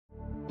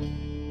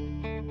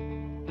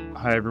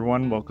Hi,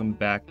 everyone. Welcome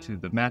back to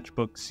the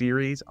Match+Book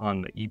series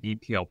on the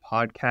EBPL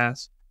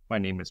podcast. My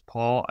name is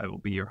Paul. I will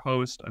be your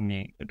host. I'm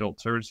the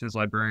Adult Services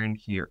Librarian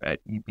here at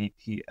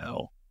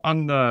EBPL.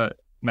 On the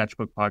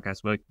Match+Book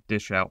podcast, we like to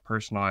dish out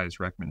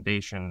personalized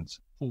recommendations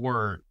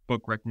for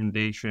book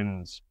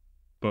recommendations,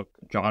 book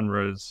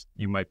genres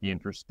you might be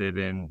interested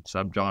in,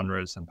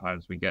 subgenres.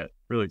 Sometimes we get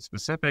really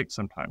specific,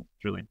 sometimes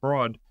really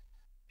broad.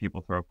 People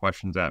throw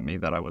questions at me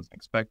that I wasn't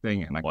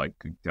expecting, and I like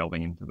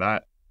delving into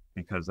that,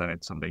 because then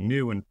it's something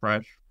new and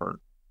fresh for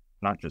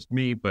not just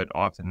me, but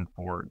often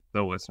for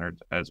the listeners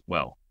as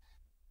well.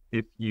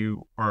 If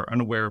you are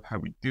unaware of how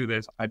we do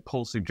this, I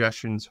pull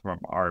suggestions from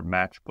our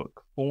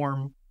Match+Book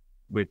form,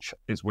 which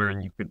is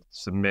where you could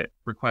submit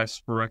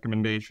requests for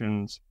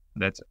recommendations.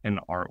 That's in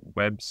our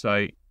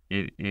website.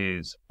 It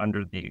is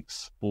under the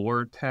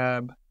Explore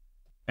tab,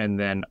 and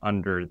then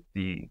under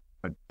the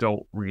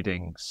Adult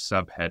Reading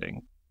subheading.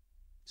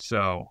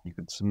 So you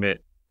could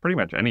submit pretty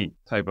much any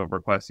type of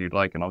request you'd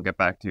like, and I'll get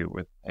back to you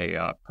with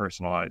a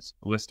personalized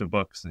list of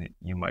books that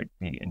you might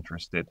be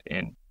interested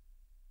in.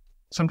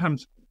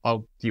 Sometimes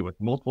I'll deal with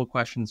multiple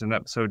questions in an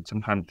episode,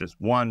 sometimes just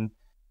one,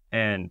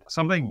 and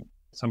something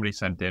somebody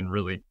sent in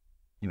really,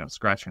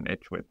 scratched an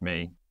itch with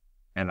me,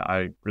 and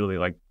I really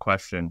like the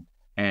question,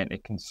 and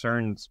it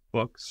concerns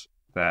books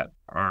that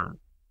are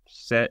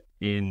set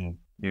in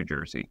New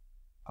Jersey.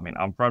 I mean,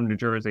 I'm from New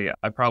Jersey.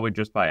 I probably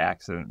just by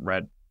accident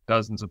read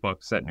dozens of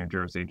books set in New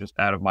Jersey just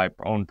out of my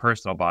own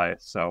personal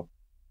bias. So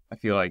I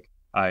feel like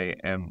I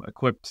am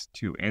equipped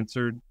to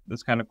answer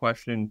this kind of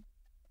question.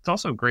 It's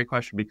also a great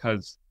question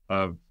because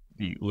of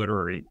the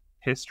literary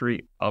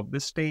history of the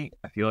state.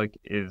 I feel like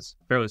is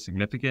fairly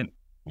significant.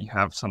 You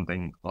have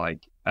something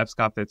like F.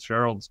 Scott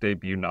Fitzgerald's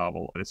debut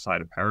novel, This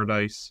Side of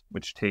Paradise,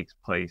 which takes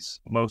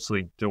place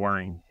mostly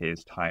during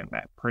his time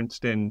at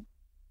Princeton.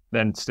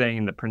 Then staying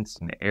in the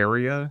Princeton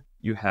area,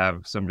 you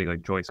have somebody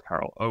like Joyce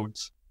Carol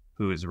Oates,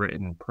 who has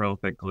written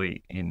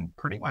prolifically in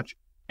pretty much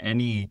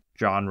any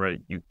genre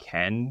you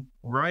can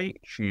write.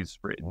 She's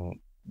written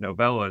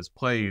novellas,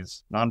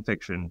 plays,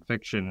 nonfiction,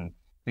 fiction.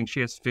 I think she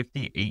has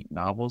 58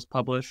 novels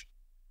published,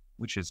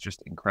 which is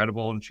just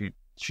incredible. And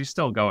she's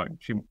still going.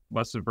 She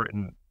must have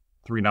written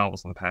 3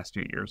 novels in the past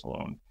 2 years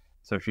alone.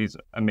 So she's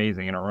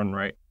amazing in her own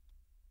right.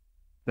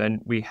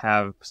 Then we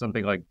have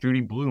something like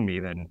Judy Blume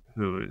even,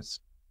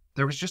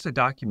 there was just a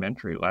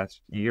documentary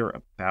last year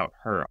about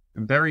her.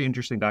 A very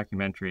interesting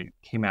documentary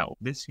came out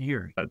this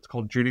year. It's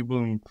called Judy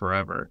Blume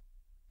Forever.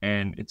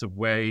 And it's a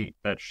way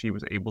that she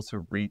was able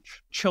to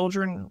reach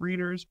children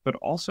readers, but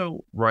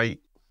also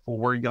write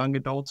for young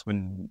adults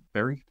when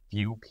very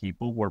few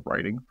people were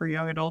writing for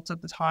young adults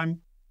at the time,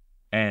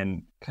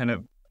 and kind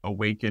of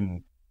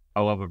awaken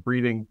a love of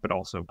reading, but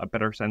also a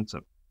better sense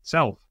of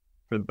self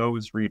for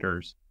those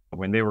readers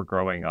when they were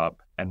growing up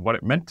and what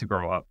it meant to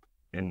grow up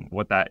and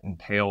what that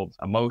entailed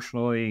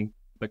emotionally,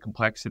 the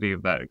complexity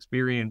of that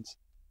experience,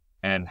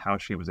 and how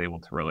she was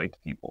able to relate to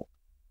people.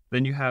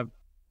 Then you have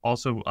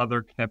also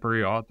other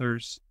contemporary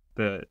authors.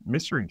 The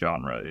mystery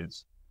genre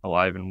is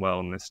alive and well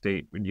in this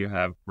state. When you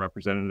have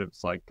representatives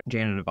like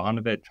Janet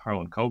Ivanovich,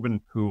 Harlan Coben,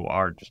 who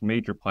are just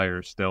major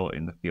players still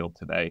in the field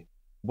today.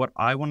 What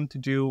I wanted to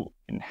do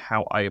and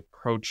how I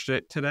approached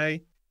it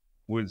today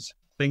was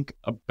think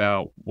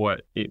about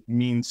what it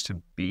means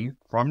to be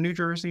from New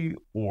Jersey,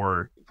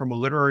 or from a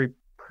literary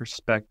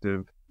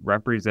perspective,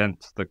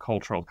 represents the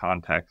cultural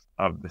context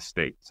of the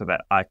state so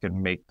that I could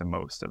make the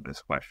most of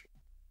this question.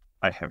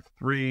 I have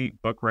 3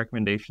 book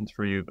recommendations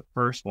for you. The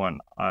first one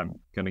I'm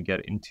going to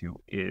get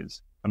into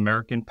is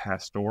American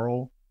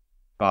Pastoral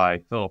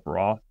by Philip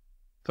Roth.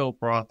 Philip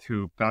Roth,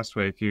 who passed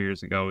away a few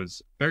years ago,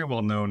 is very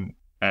well known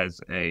as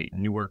a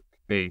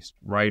Newark-based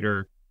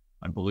writer.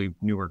 I believe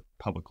Newark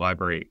Public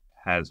Library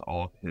has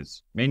all of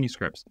his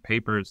manuscripts,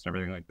 papers, and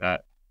everything like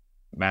that.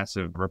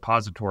 Massive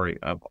repository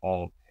of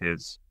all of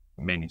his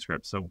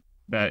manuscripts. So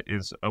that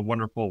is a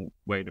wonderful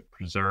way to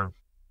preserve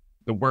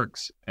the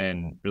works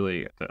and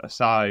really the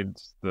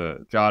asides,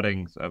 the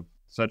jottings of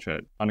such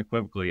an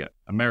unequivocally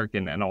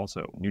American and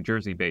also New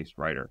Jersey-based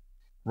writer.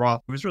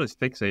 Roth was really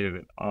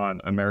fixated on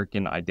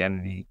American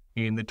identity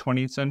in the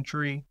 20th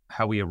century,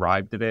 how we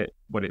arrived at it,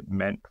 what it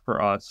meant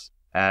for us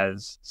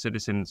as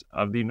citizens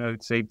of the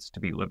United States to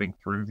be living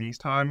through these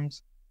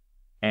times.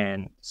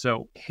 And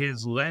so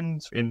his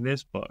lens in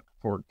this book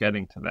for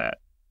getting to that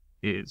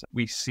is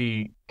we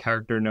see a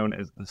character known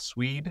as the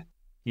Swede.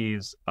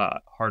 He's a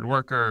hard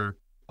worker,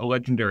 a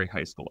legendary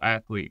high school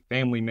athlete,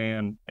 family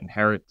man,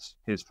 inherits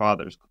his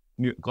father's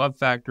glove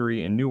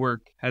factory in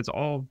Newark, has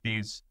all of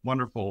these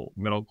wonderful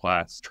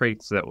middle-class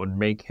traits that would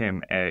make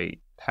him a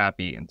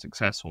happy and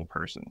successful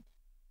person.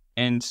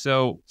 And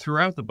so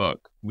throughout the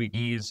book, we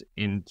ease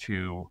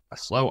into a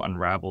slow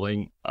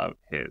unraveling of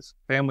his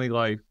family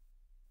life,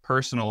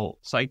 personal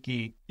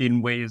psyche,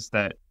 in ways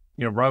that,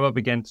 rub up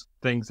against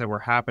things that were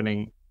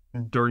happening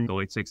during the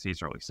late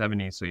 60s, early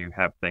 70s. So you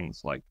have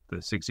things like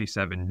the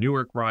 67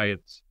 Newark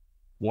riots,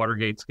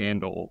 Watergate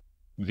scandal,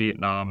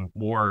 Vietnam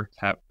War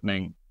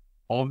happening,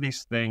 all of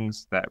these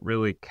things that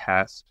really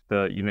cast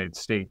the United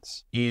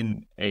States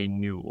in a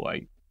new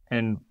light.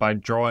 And by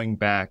drawing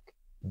back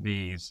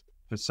these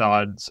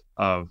facades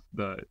of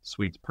the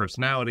Swede's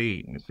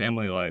personality and his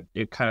family life,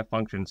 it kind of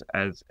functions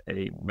as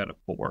a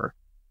metaphor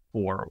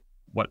for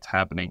what's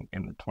happening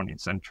in the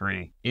 20th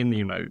century in the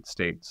United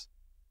States.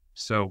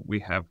 So we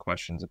have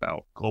questions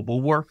about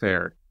global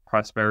warfare,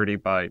 prosperity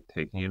by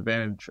taking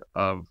advantage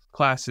of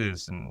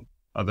classes and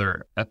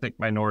other ethnic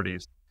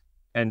minorities.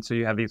 And so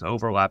you have these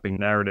overlapping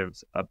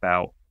narratives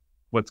about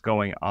what's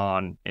going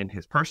on in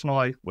his personal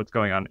life, what's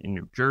going on in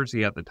New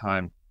Jersey at the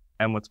time,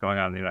 and what's going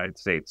on in the United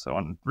States. So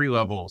on 3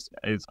 levels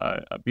is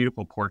a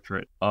beautiful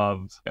portrait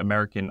of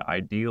American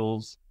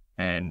ideals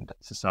and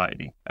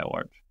society at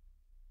large.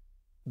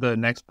 The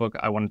next book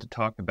I wanted to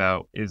talk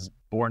about is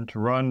Born to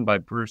Run by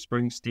Bruce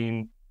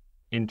Springsteen.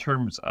 In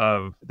terms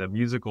of the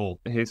musical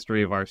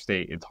history of our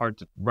state, it's hard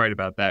to write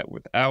about that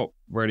without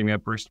writing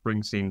about Bruce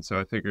Springsteen, so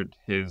I figured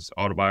his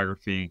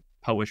autobiography,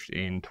 published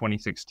in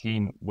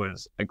 2016,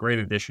 was a great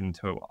addition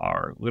to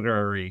our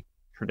literary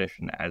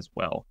tradition as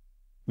well.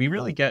 We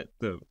really get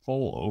the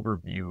full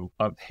overview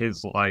of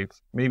his life,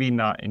 maybe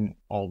not in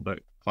all the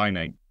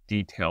finite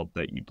detail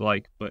that you'd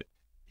like, but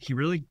he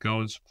really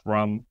goes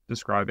from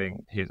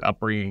describing his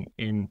upbringing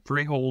in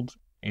Freehold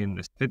in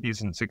the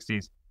 50s and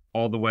 60s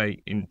all the way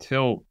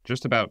until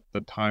just about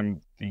the time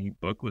the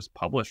book was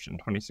published in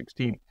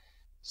 2016.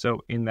 So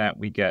in that,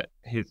 we get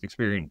his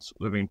experience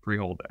living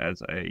Freehold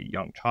as a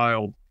young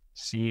child,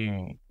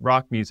 seeing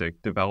rock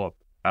music develop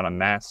on a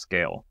mass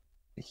scale.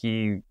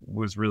 He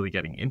was really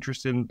getting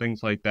interested in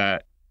things like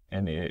that,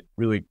 and it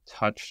really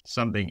touched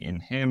something in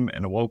him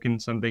and awoken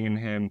something in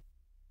him,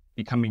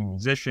 becoming a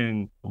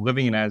musician,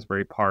 living in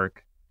Asbury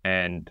Park,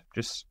 and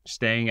just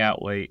staying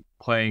out late,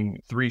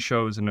 playing 3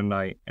 shows in a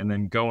night, and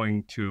then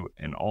going to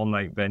an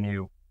all-night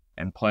venue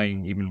and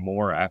playing even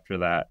more after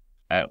that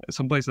at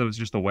some place that was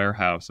just a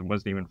warehouse and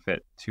wasn't even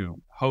fit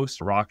to host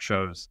rock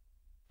shows,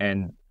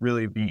 and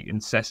really the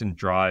incessant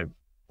drive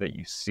that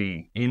you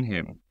see in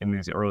him in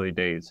these early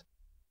days.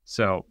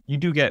 So you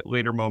do get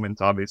later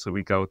moments. Obviously,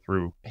 we go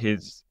through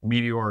his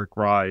meteoric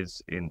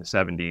rise in the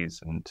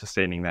 70s and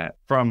sustaining that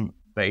from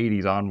the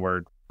 80s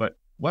onward. But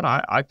what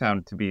I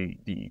found to be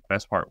the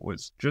best part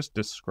was just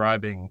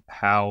describing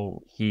how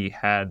he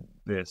had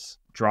this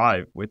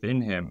drive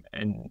within him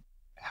and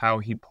how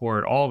he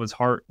poured all of his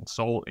heart and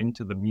soul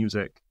into the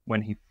music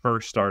when he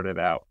first started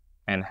out,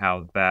 and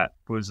how that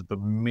was the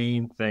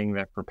main thing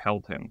that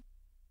propelled him,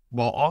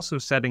 while also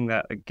setting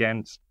that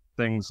against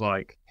things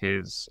like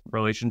his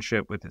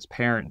relationship with his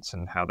parents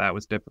and how that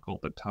was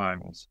difficult at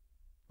times,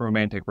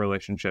 romantic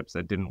relationships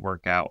that didn't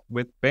work out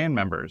with band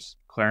members,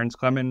 Clarence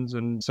Clemens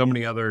and so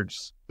many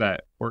others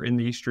that were in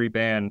the E Street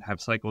Band have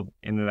cycled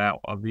in and out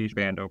of the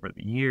band over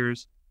the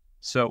years.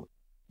 So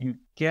you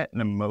get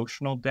an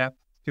emotional depth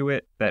to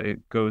it that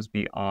it goes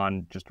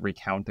beyond just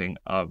recounting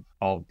of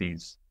all of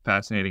these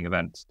fascinating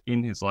events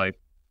in his life,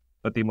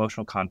 but the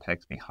emotional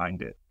context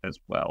behind it as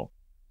well,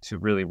 to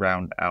really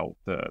round out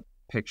the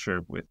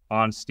picture with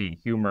honesty,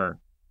 humor.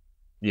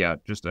 Yeah,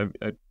 just a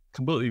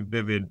completely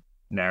vivid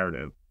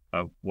narrative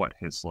of what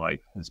his life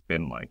has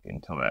been like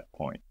until that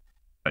point.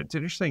 It's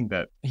interesting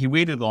that he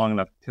waited long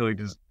enough until he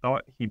just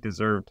thought he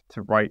deserved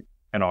to write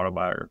an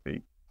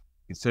autobiography.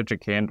 He's such a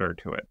candor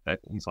to it that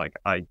he's like,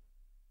 I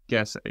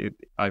guess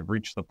I've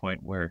reached the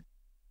point where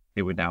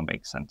it would now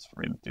make sense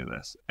for me to do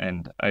this.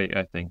 And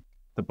I think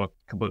the book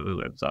completely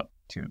lives up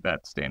to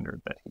that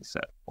standard that he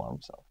set for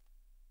himself.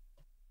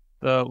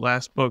 The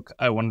last book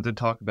I wanted to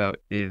talk about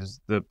is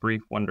The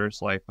Brief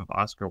Wondrous Life of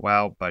Oscar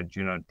Wao by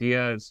Junot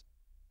Díaz.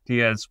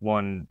 Díaz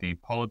won the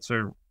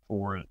Pulitzer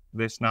for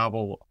this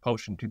novel,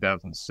 published in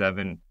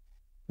 2007.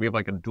 We have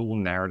like a dual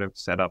narrative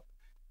set up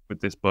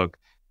with this book,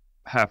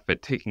 half of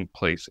it taking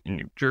place in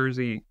New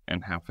Jersey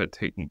and half of it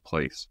taking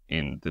place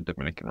in the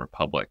Dominican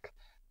Republic.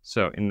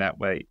 So in that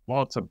way,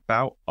 while it's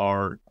about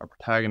our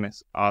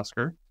protagonist,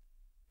 Oscar,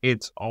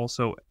 it's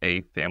also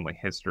a family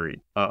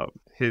history of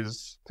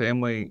his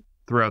family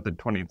throughout the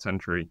 20th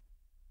century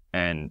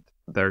and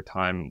their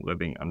time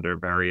living under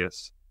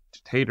various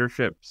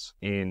dictatorships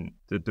in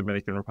the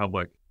Dominican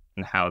Republic,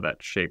 and how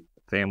that shaped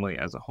the family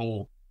as a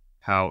whole,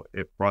 how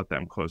it brought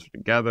them closer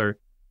together,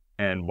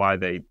 and why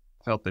they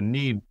felt the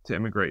need to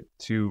immigrate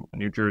to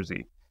New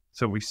Jersey.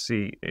 So we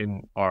see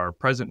in our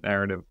present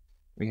narrative,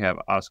 we have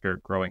Oscar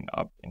growing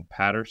up in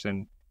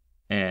Paterson,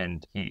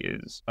 and he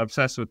is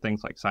obsessed with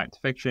things like science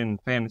fiction,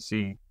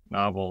 fantasy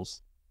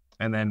novels.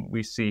 And then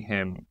we see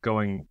him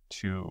going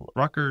to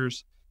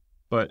Rutgers,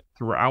 but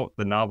throughout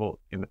the novel,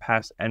 in the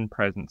past and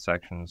present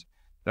sections,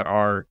 there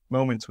are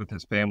moments with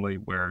his family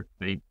where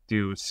they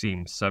do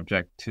seem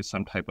subject to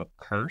some type of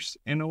curse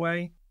in a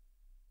way.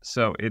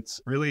 So it's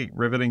really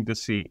riveting to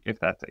see if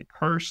that's a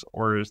curse,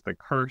 or is the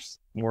curse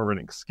more of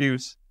an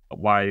excuse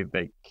why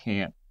they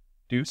can't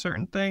do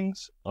certain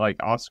things.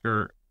 Like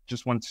Oscar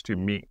just wants to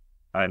meet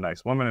a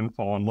nice woman and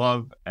fall in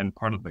love, and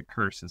part of the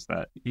curse is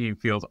that he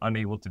feels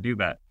unable to do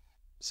that.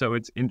 So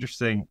it's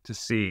interesting to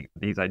see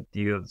these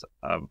ideas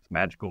of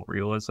magical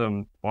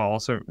realism while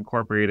also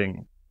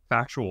incorporating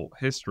factual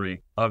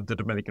history of the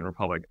Dominican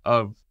Republic,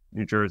 of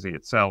New Jersey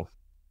itself.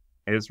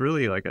 It's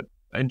really like a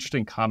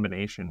interesting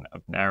combination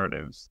of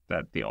narratives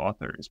that the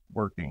author is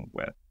working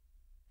with.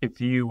 If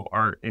you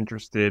are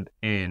interested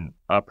in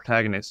a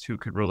protagonist who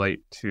could relate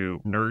to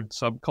nerd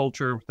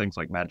subculture, things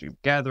like Magic the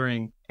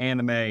Gathering,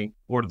 anime,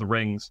 Lord of the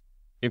Rings,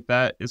 if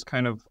that is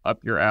kind of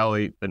up your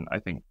alley, then I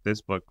think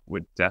this book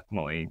would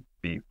definitely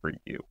be for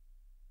you.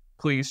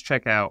 Please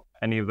check out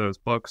any of those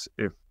books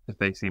if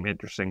they seem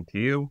interesting to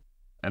you.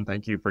 And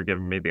thank you for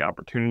giving me the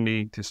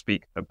opportunity to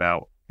speak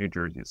about New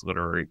Jersey's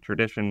literary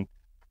tradition,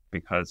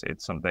 because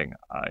it's something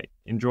I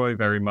enjoy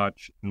very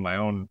much in my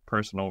own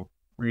personal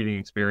reading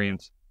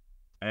experience.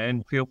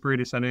 And feel free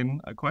to send in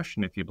a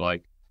question if you'd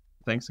like.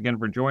 Thanks again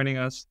for joining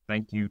us.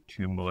 Thank you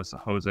to Melissa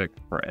Hosick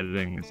for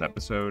editing this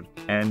episode,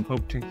 and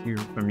hope to hear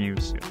from you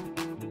soon.